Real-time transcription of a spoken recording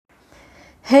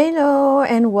Hello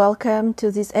and welcome to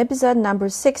this episode number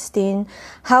 16,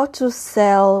 How to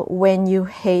Sell When You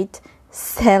Hate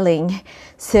Selling.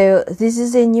 So this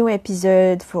is a new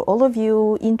episode for all of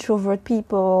you introvert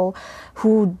people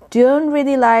who don't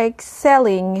really like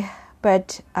selling,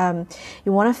 but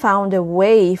you want to find a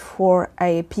way for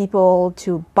people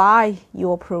to buy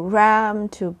your program,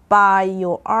 to buy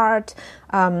your art,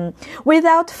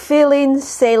 without feeling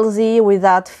salesy,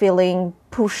 without feeling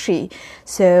pushy.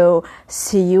 So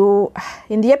see you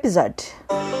in the episode.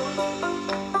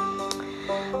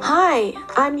 Hi,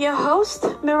 I'm your host,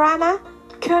 Mirana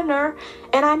Kerner,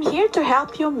 and I'm here to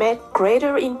help you make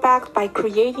greater impact by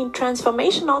creating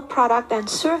transformational products and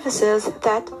services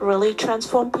that really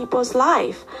transform people's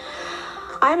life.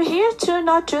 I'm here to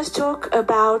not just talk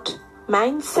about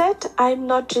mindset. I'm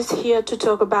not just here to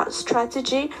talk about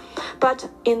strategy, but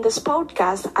in this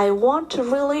podcast, I want to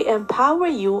really empower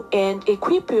you and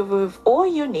equip you with all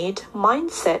you need,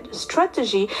 mindset,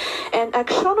 strategy, and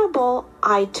actionable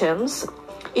items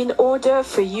in order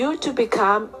for you to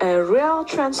become a real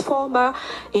transformer,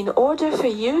 in order for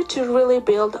you to really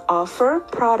build offer,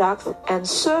 products, and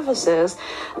services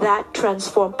that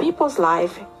transform people's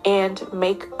life and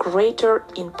make greater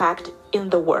impact in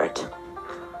the world.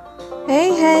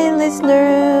 Hey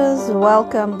listeners,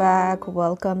 welcome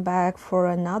back for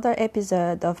another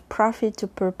episode of Profit to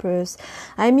Purpose.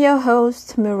 I'm your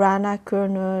host, Mirana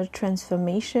Kerner,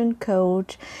 transformation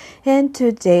coach, and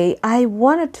today I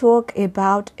want to talk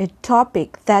about a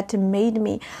topic that made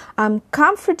me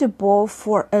uncomfortable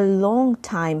for a long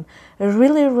time,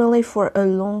 really for a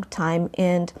long time,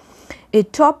 and a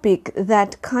topic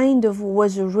that kind of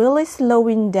was really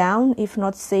slowing down, if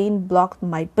not saying blocked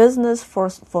my business for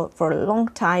a long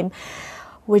time,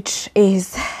 which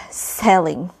is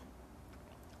selling.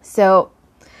 So,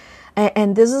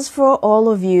 and this is for all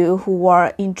of you who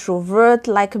are introvert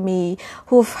like me,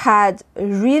 who've had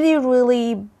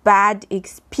really bad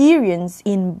experience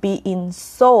in being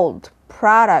sold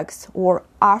products or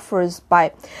offers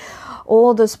by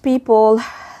all those people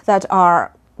that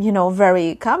are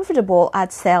very comfortable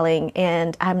at selling.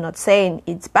 And I'm not saying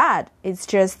it's bad. It's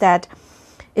just that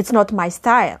it's not my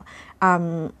style.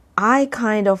 I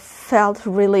kind of felt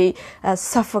really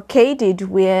suffocated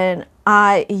when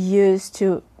I used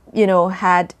to,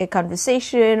 had a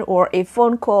conversation or a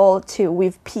phone call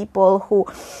with people who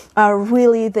are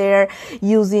really there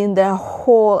using the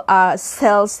whole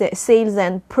sales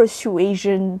and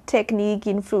persuasion technique,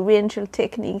 influential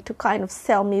technique to kind of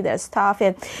sell me their stuff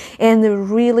and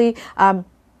really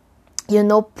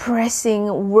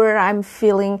pressing where I'm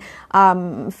feeling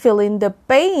the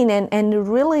pain and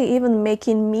really even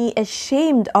making me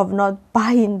ashamed of not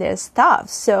buying their stuff.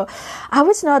 So I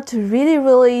was not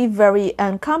really very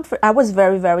uncomfortable. I was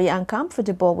very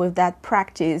uncomfortable with that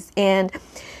practice, and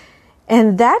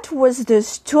that was the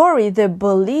story, the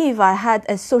belief I had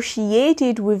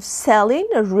associated with selling,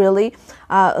 really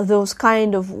those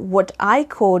kind of what I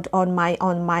called on my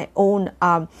own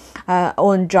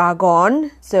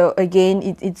jargon. So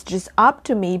again, it's just up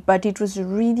to me, but it was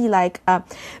really like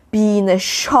being a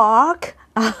shock.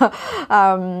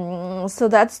 So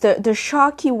that's the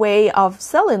shocky way of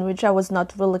selling, which I was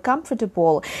not really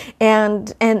comfortable,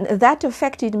 and that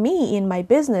affected me in my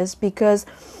business, because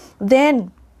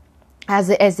then as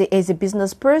a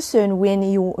business person, when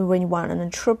you are an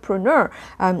entrepreneur,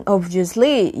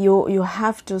 obviously you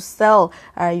have to sell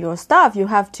your stuff. You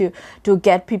have to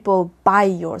get people buy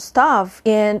your stuff.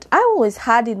 And I always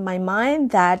had in my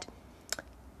mind that,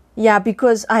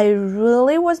 because I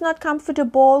really was not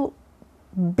comfortable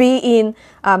being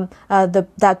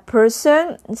that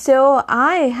person, so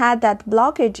I had that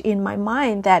blockage in my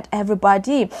mind that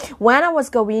everybody, when I was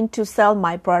going to sell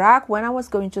my product, when I was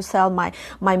going to sell my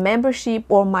membership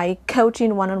or my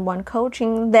coaching, one-on-one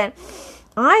coaching, then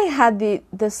I had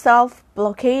the self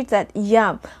blockade that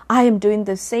I am doing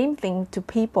the same thing to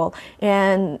people,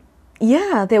 and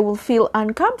they will feel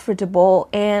uncomfortable,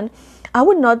 and I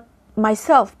would not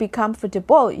myself be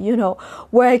comfortable,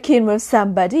 working with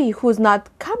somebody who's not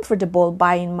comfortable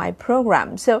buying my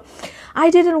program. So I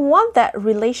didn't want that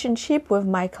relationship with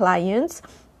my clients.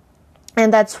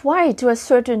 And that's why, to a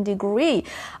certain degree,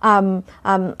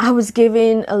 I was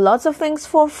giving lots of things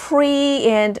for free,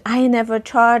 and I never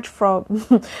charged for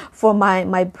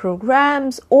my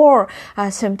programs, or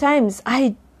sometimes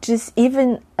I just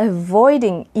even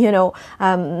avoiding,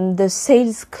 the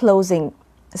sales closing.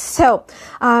 So,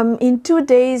 in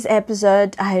today's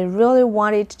episode, I really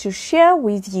wanted to share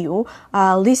with you,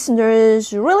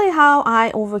 listeners, really how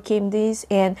I overcame this,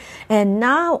 and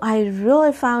now I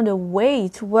really found a way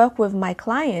to work with my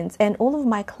clients, and all of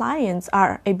my clients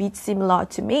are a bit similar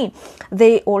to me.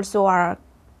 They also are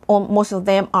most of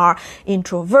them are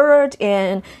introvert,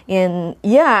 and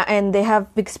they have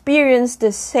experienced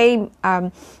the same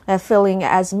feeling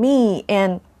as me.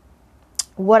 And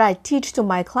what I teach to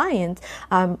my clients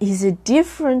is a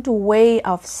different way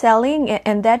of selling,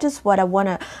 and that is what I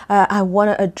wanna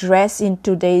address in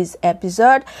today's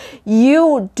episode.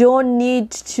 You don't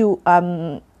need to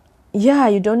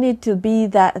you don't need to be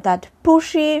that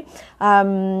pushy.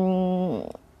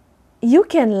 You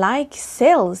can like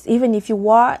sales even if you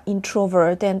are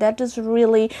introvert, and that is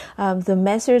really the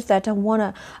message that I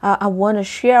wanna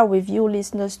share with you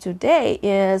listeners today.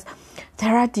 Is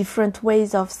there are different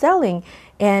ways of selling,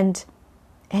 and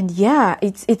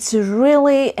it's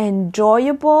really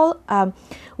enjoyable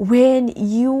when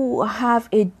you have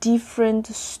a different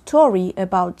story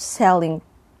about selling.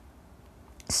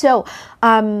 So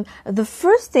the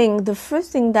first thing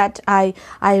that I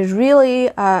really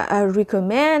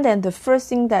recommend, and the first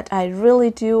thing that I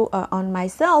really do on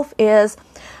myself, is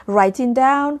writing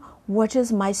down what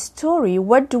is my story,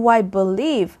 what do I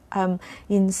believe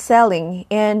in selling.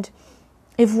 And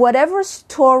if whatever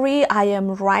story I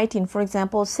am writing, for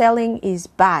example, selling is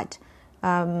bad,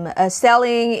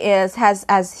 selling is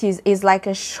like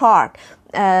a shark.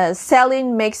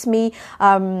 Selling makes me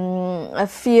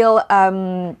feel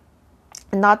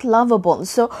not lovable.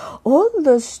 So all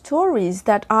the stories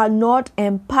that are not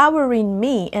empowering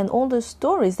me, and all the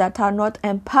stories that are not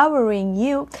empowering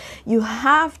you, you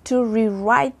have to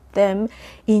rewrite them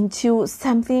into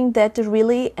something that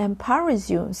really empowers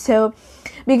you. So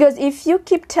because if you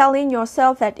keep telling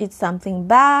yourself that it's something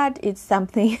bad, it's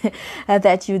something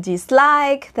that you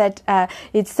dislike, that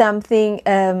it's something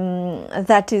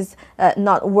that is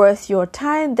not worth your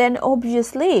time, then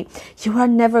obviously you are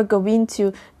never going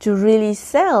to really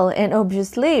sell, and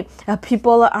obviously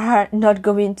people are not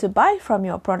going to buy from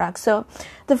your product. So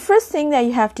the first thing that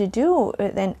you have to do,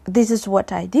 and this is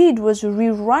what I did, was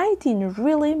rewriting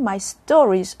really my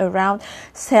stories around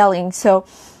selling. So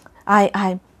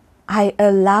I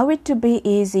allow it to be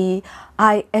easy.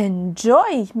 I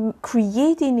enjoy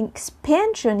creating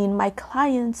expansion in my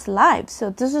clients' lives. So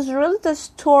this is really the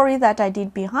story that I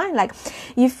did behind. Like,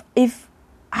 if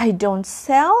I don't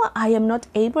sell, I am not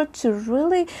able to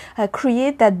really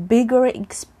create that bigger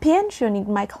expansion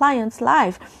in my client's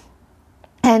life.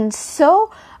 And so,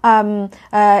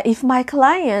 if my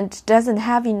client doesn't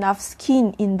have enough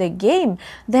skin in the game,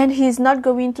 then he's not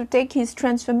going to take his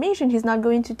transformation. He's not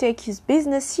going to take his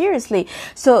business seriously.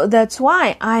 So that's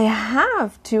why I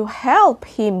have to help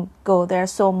him go there.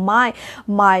 So my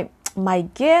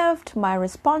gift, my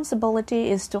responsibility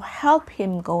is to help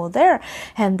him go there.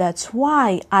 And that's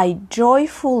why I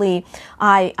really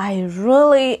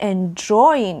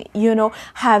enjoy,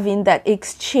 having that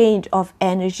exchange of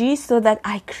energy, so that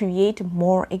I create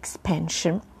more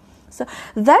expansion. So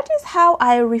that is how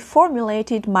I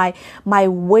reformulated my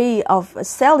way of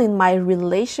selling, my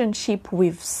relationship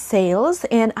with sales.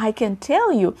 And I can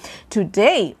tell you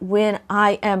today, when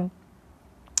I am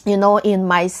in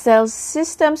my sales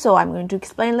system, so I'm going to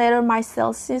explain later my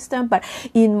sales system, but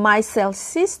in my sales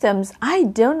systems, I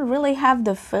don't really have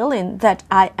the feeling that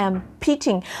I am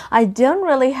pitching. I don't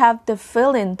really have the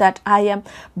feeling that I am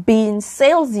being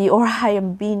salesy or I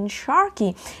am being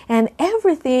sharky. And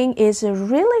everything is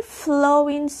really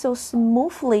flowing so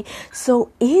smoothly,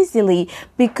 so easily,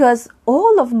 because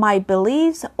all of my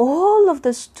beliefs, all of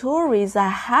the stories I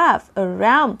have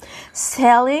around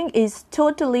selling is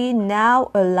totally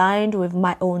now aligned with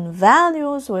my own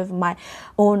values, with my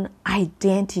own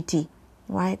identity,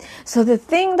 right? So the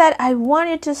thing that I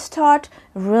wanted to start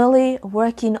really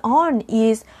working on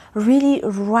is really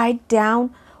write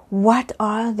down what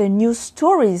are the new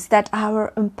stories that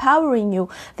are empowering you,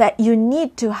 that you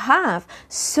need to have,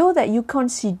 so that you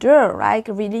consider, right,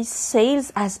 really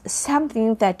sales as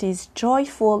something that is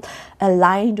joyful,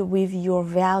 aligned with your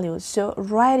values. So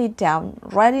write it down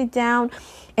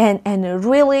and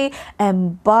really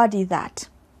embody that.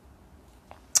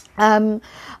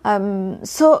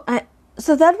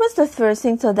 So that was the first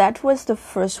thing. So that was the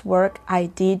first work I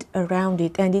did around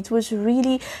it. And it was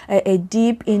really a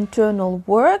deep internal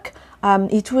work.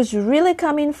 It was really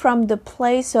coming from the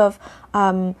place of,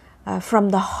 from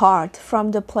the heart,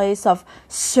 from the place of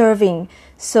serving.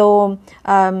 So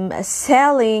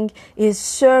selling is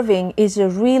serving, is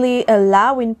really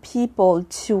allowing people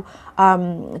to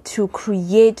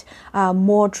create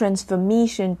more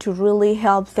transformation, to really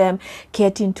help them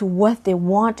get into what they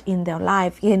want in their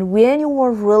life. And when you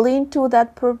are really into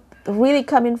that really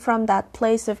coming from that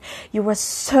place of you are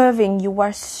serving,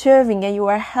 and you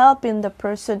are helping the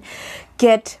person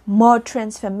get more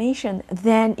transformation,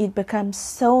 then it becomes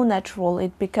so natural,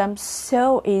 it becomes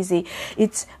so easy,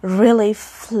 it's really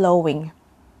flowing.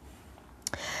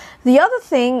 The other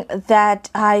thing so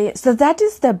that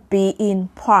is the being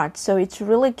part. So it's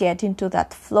really get into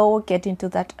that flow, get into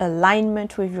that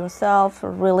alignment with yourself,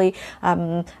 really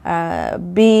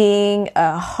being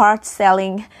hard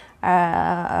selling,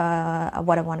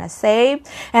 what I want to say.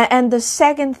 And the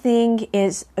second thing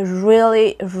is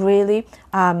really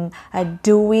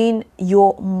doing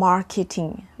your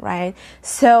marketing, right?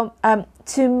 So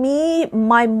to me,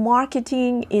 my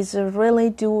marketing is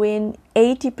really doing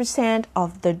 80%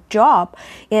 of the job.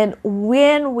 And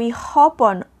when we hop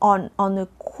on a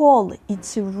call,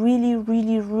 it's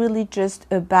really just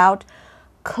about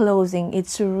closing.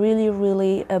 It's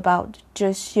really about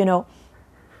just,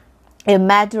 a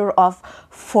matter of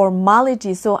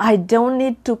formality. So I don't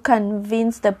need to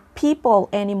convince the people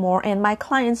anymore, and my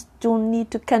clients don't need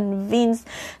to convince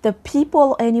the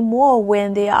people anymore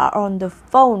when they are on the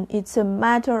phone. It's a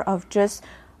matter of just,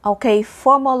 okay,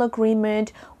 formal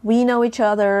agreement. We know each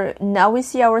other. Now we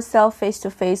see ourselves face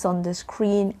to face on the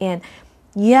screen. And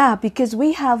yeah, because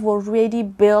we have already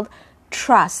built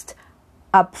trust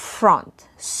up front.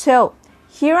 So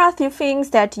here are 3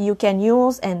 things that you can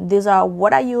use, and these are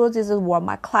what I use. This is what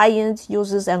my client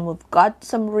uses, and we've got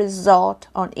some result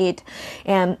on it.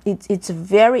 And it's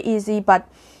very easy, but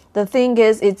the thing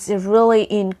is, it's really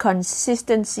in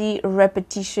consistency,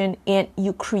 repetition, and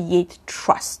you create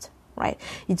trust, right?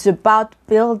 It's about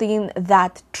building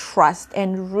that trust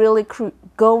and really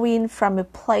going from a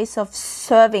place of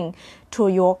serving to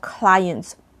your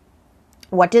clients.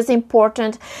 What is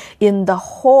important in the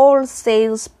whole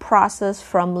sales process,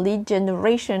 from lead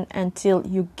generation until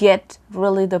you get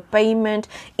really the payment,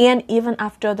 and even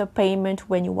after the payment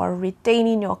when you are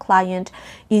retaining your client,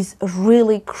 is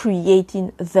really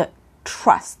creating the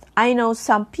trust. I know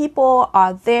some people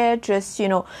are there just,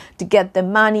 to get the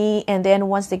money, and then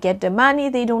once they get the money,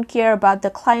 they don't care about the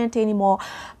client anymore.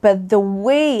 But the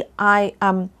way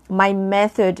my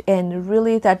method, and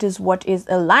really that is what is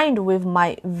aligned with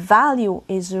my value,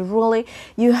 is really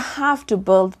you have to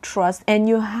build trust, and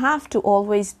you have to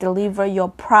always deliver your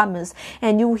promise,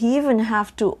 and you even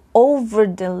have to over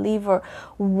deliver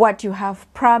what you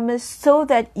have promised, so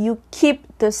that you keep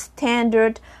the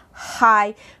standard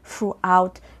high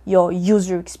throughout your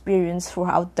user experience,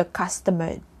 throughout the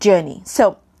customer journey.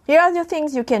 So here are the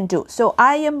things you can do. So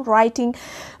I am writing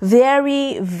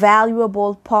very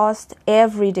valuable posts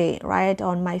every day, right?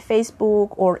 On my Facebook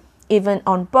or even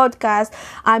on podcast.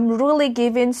 I'm really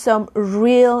giving some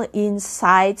real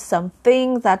insights, some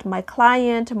things that my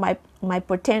client, my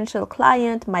potential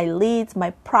client, my leads,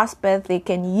 my prospect, they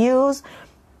can use.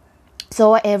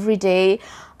 So every day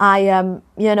I am,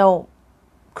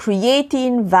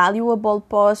 creating valuable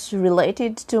posts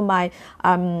related to my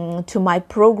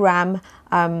program,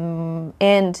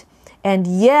 and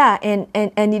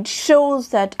it shows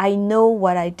that I know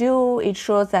what I do. It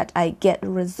shows that I get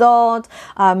results.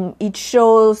 It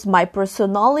shows my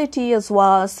personality as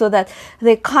well, so that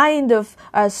they kind of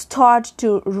start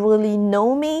to really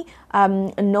know me,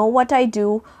 know what I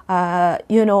do.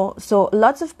 So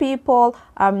lots of people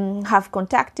have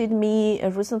contacted me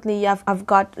recently. I've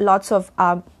got lots of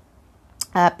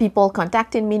people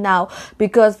contacting me now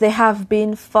because they have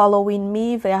been following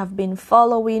me. They have been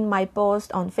following my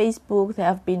post on Facebook. They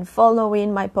have been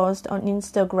following my post on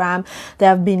Instagram. They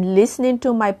have been listening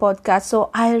to my podcast. So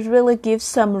I really give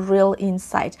some real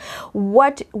insight.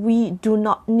 What we do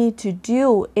not need to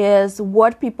do is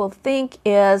what people think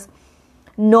is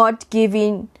not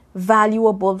giving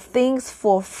valuable things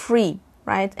for free,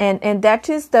 right? And that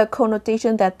is the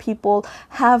connotation that people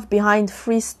have behind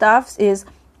free stuff, is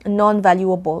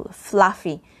non-valuable,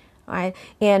 fluffy, right?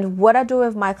 And what I do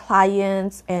with my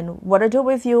clients, and what I do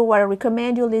with you, what I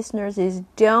recommend you listeners, is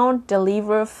don't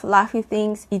deliver fluffy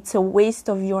things. It's a waste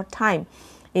of your time.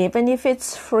 Even if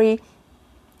it's free,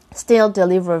 still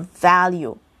deliver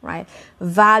value, right?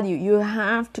 Value. You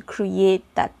have to create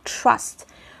that trust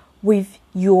with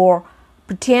your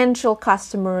potential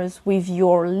customers, with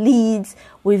your leads,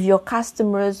 with your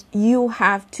customers. You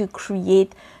have to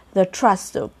create the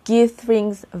trust. So give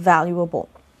things valuable.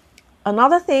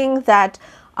 Another thing that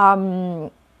I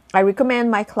recommend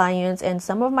my clients, and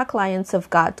some of my clients have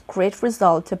got great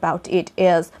results about it,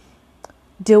 is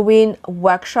doing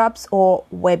workshops or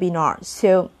webinars.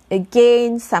 So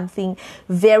again, something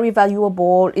very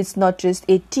valuable. It's not just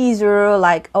a teaser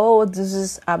like, oh, this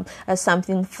is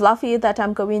something fluffy that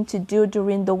I'm going to do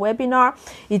during the webinar.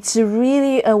 It's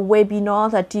really a webinar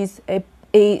that is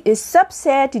a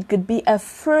subset. It could be a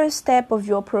first step of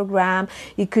your program.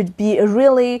 It could be a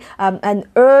really an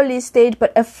early stage,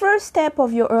 but a first step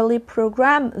of your early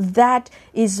program that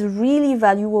is really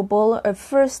valuable, a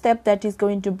first step that is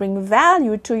going to bring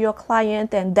value to your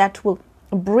client and that will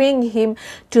bring him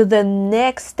to the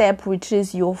next step, which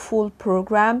is your full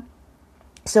program.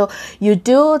 So you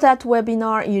do that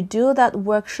webinar, you do that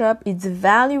workshop, it's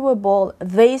valuable,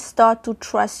 they start to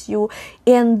trust you,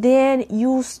 and then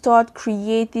you start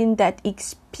creating that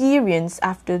experience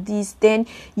after this. Then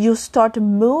you start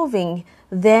moving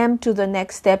them to the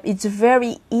next step. It's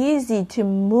very easy to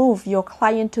move your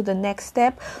client to the next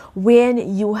step when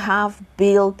you have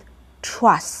built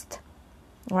trust.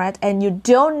 Right? And you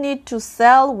don't need to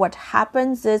sell. What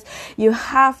happens is you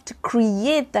have to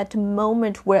create that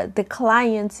moment where the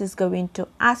client is going to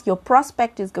ask, your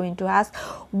prospect is going to ask,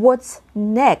 what's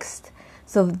next?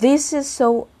 So this is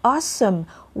so awesome.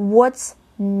 What's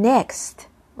next?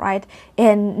 Right?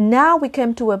 And now we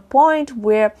come to a point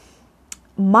where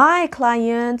my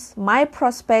clients, my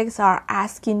prospects are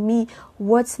asking me,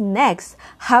 what's next?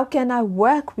 How can I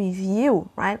work with you?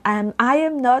 Right? And I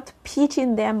am not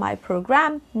pitching them my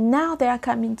program. Now they are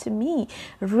coming to me,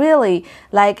 really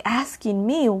like asking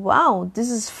me, wow, this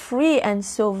is free and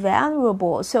so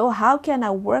valuable. So how can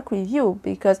I work with you?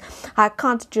 Because I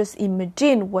can't just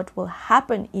imagine what will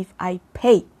happen if I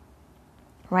pay.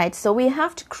 Right? So we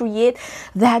have to create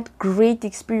that great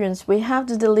experience. We have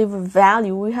to deliver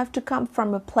value. We have to come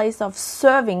from a place of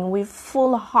serving with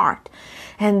full heart.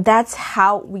 And that's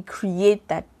how we create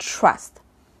that trust.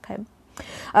 Okay.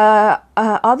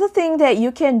 Other thing that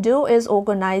you can do is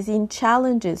organizing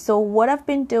challenges. So what I've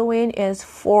been doing is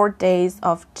 4 days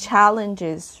of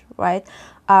challenges, right?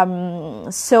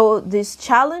 So these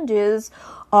challenges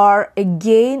are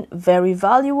again very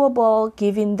valuable,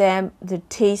 giving them the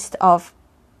taste of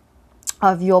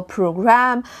your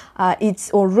program.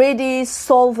 It's already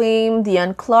solving the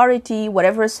unclarity,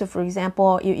 whatever. So for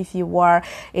example, if you are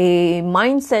a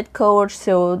mindset coach,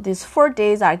 so these 4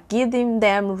 days are giving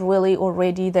them really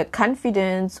already the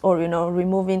confidence, or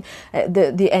removing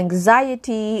the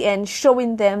anxiety and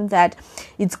showing them that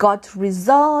it's got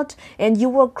result, and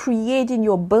you are creating,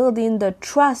 you're building the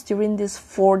trust during these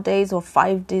 4 days or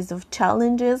 5 days of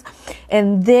challenges.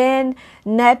 And then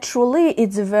naturally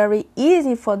it's very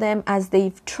easy for them, as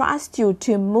they trust you,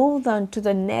 to move on to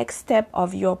the next step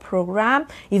of your program.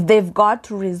 If they've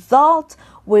got result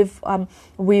with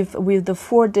the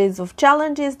 4 days of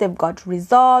challenges, they've got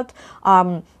result.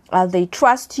 They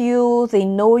trust you, they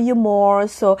know you more.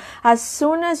 So as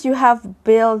soon as you have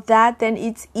built that, then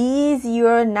it's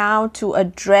easier now to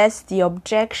address the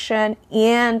objection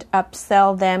and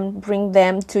upsell them, bring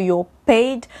them to your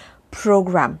paid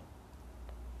program.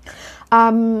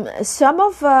 Some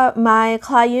of my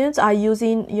clients are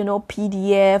using,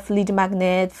 PDF, lead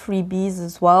magnet, freebies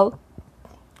as well,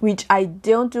 which I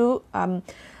don't do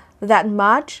that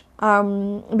much,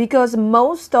 because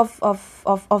most of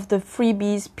the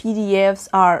freebies, PDFs,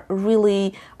 are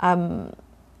really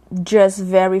just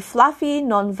very fluffy,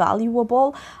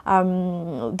 non-valuable.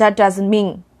 That doesn't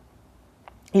mean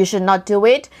you should not do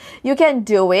it. You can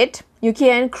do it. You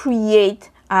can create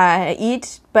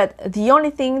it, but the only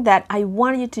thing that I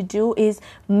want you to do is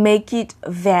make it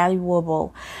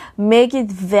valuable. Make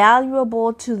it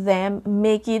valuable to them.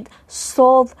 Make it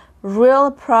solve real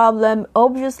problem.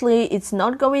 Obviously, it's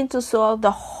not going to solve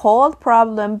the whole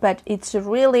problem, but it's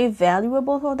really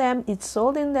valuable for them. It's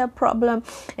solving their problem,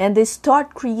 and they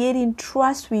start creating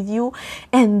trust with you,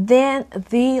 and then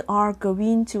they are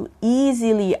going to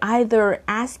easily either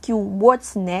ask you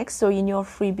what's next. So in your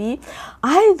freebie,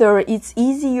 either it's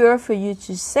easier for you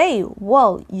to say,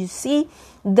 well, you see,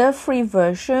 the free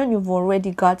version, you've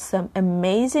already got some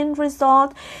amazing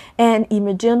result, and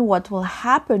imagine what will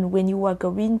happen when you are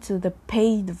going to the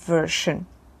paid version,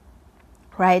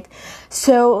 right?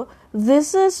 So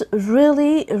this is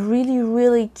really, really,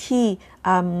 really key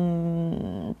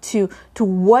to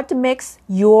what makes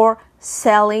your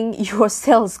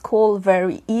sales call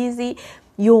very easy.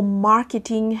 Your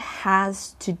marketing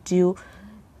has to do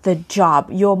the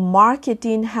job. Your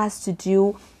marketing has to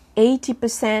do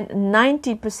 80%,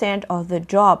 90% of the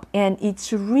job. And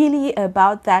it's really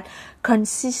about that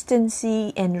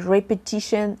consistency and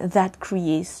repetition that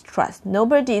creates trust.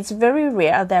 It's very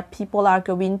rare that people are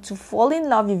going to fall in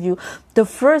love with you the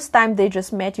first time they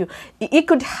just met you. It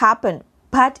could happen,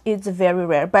 but it's very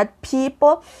rare. But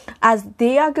people, as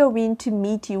they are going to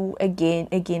meet you again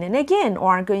and again,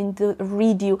 or are going to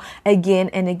read you again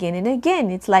and again and again,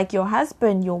 it's like your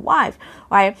husband, your wife,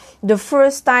 right? The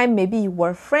first time maybe you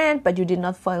were friends, but you did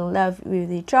not fall in love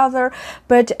with each other.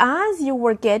 But as you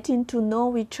were getting to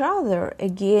know each other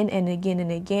again and again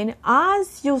and again,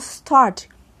 as you start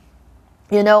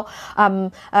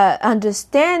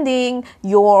understanding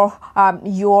your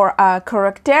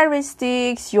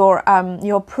characteristics,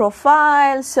 your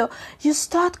profile, so you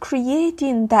start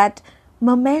creating that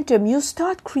momentum, you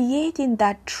start creating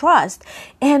that trust.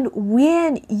 And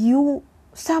when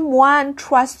someone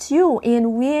trusts you,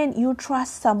 and when you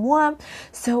trust someone,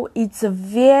 so it's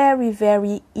very,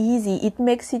 very easy. It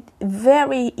makes it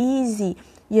very easy,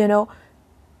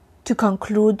 to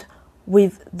conclude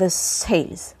with the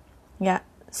sales.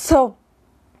 So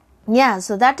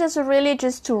that is really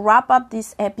just to wrap up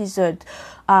this episode.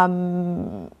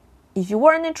 If you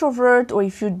were an introvert, or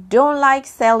if you don't like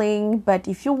selling, but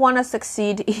if you want to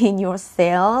succeed in your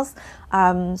sales,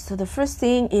 so the first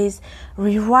thing is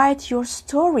rewrite your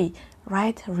story,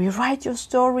 right? Rewrite your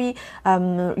story,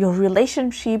 your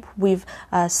relationship with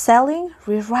selling,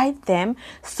 rewrite them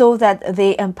so that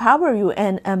they empower you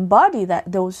and embody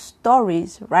those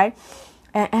stories, right?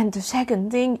 And the second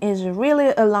thing is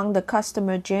really along the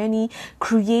customer journey,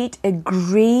 create a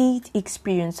great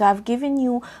experience. So I've given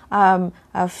you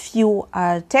a few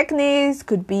techniques.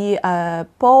 Could be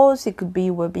posts, it could be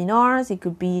webinars, it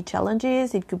could be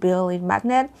challenges, it could be a lead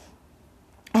magnet.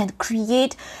 And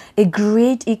create a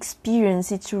great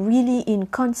experience. It's really in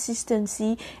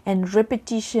consistency and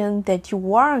repetition that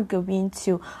you are going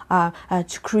to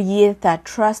create that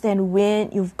trust. And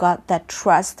when you've got that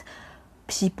trust,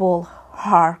 people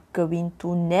are going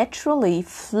to naturally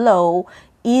flow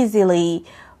easily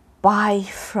buy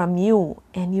from you,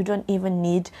 and you don't even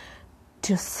need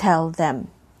to sell them.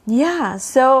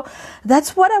 So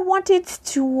that's what I wanted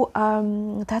to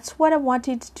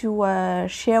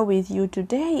share with you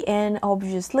today. And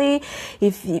obviously,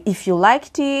 if you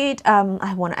liked it,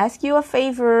 I want to ask you a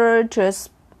favor. Just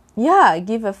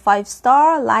give a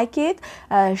 5-star, like it,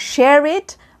 share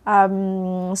it,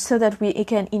 so that it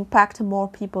can impact more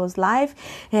people's life.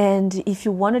 And if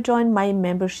you want to join my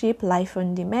membership, Life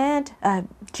on Demand,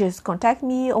 just contact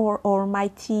me or my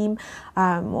team.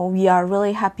 We are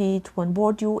really happy to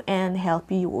onboard you and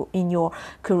help you in your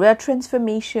career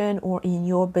transformation or in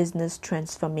your business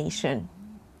transformation.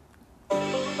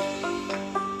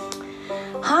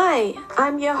 Hi,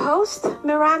 I'm your host,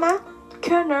 Mirana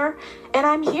Kerner, and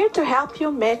I'm here to help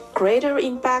you make greater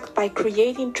impact by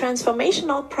creating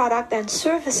transformational products and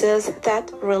services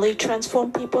that really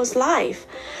transform people's life.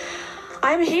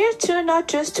 I'm here to not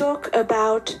just talk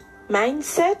about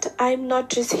mindset. I'm not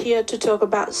just here to talk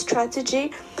about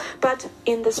strategy, but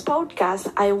in this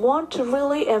podcast, I want to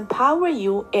really empower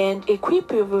you and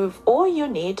equip you with all you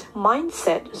need: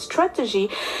 mindset, strategy,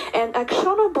 and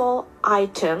actionable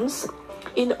items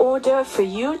in order for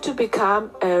you to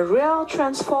become a real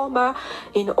transformer,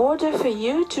 in order for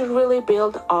you to really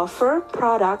build offer,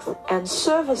 products, and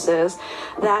services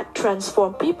that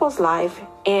transform people's life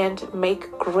and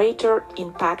make greater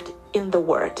impact in the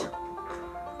world.